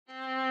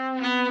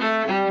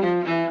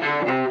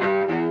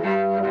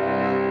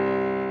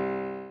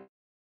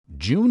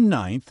June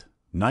 9th,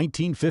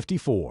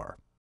 1954.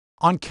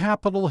 On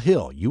Capitol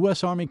Hill,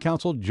 U.S. Army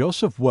Counsel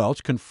Joseph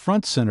Welch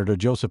confronts Senator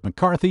Joseph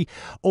McCarthy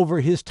over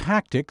his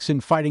tactics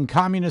in fighting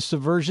communist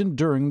subversion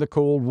during the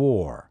Cold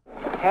War.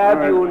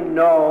 Have you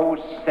no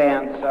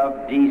sense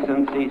of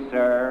decency,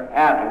 sir?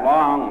 At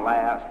long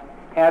last,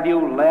 have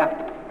you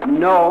left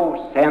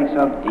no sense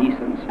of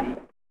decency?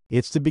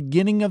 It's the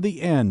beginning of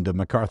the end of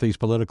McCarthy's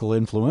political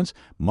influence.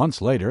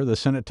 Months later, the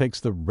Senate takes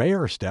the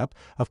rare step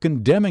of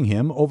condemning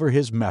him over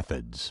his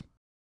methods.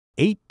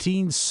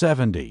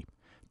 1870.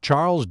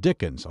 Charles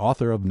Dickens,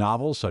 author of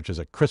novels such as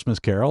A Christmas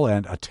Carol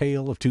and A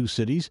Tale of Two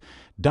Cities,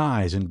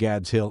 dies in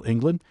Gad's Hill,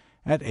 England,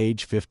 at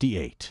age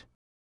 58.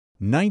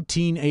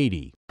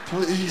 1980.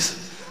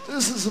 Please,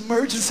 this is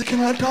emergency. Can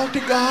I talk to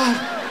God?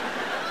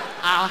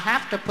 I'll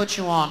have to put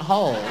you on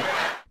hold.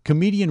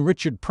 Comedian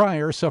Richard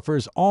Pryor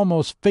suffers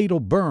almost fatal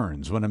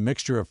burns when a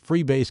mixture of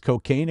freebase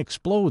cocaine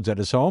explodes at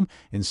his home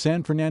in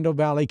San Fernando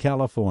Valley,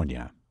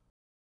 California.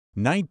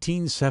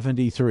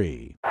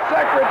 1973.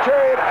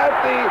 Secretariat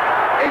at the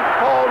 8th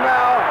pole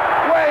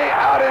now, way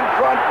out in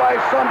front by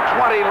some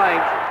 20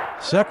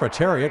 lengths.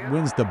 Secretariat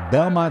wins the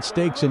Belmont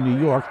Stakes in New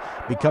York,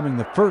 becoming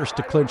the first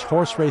to clinch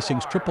horse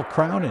racing's Triple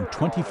Crown in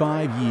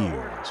 25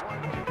 years.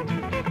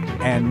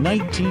 And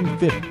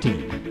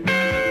 1915.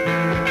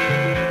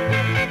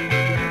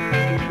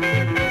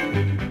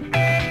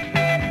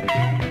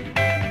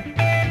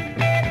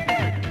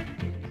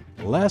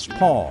 Les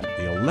Paul,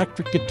 the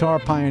electric guitar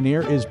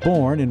pioneer, is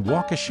born in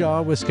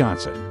Waukesha,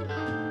 Wisconsin.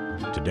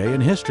 Today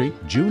in History,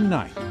 June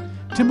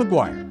 9th. Tim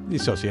McGuire, The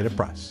Associated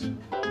Press.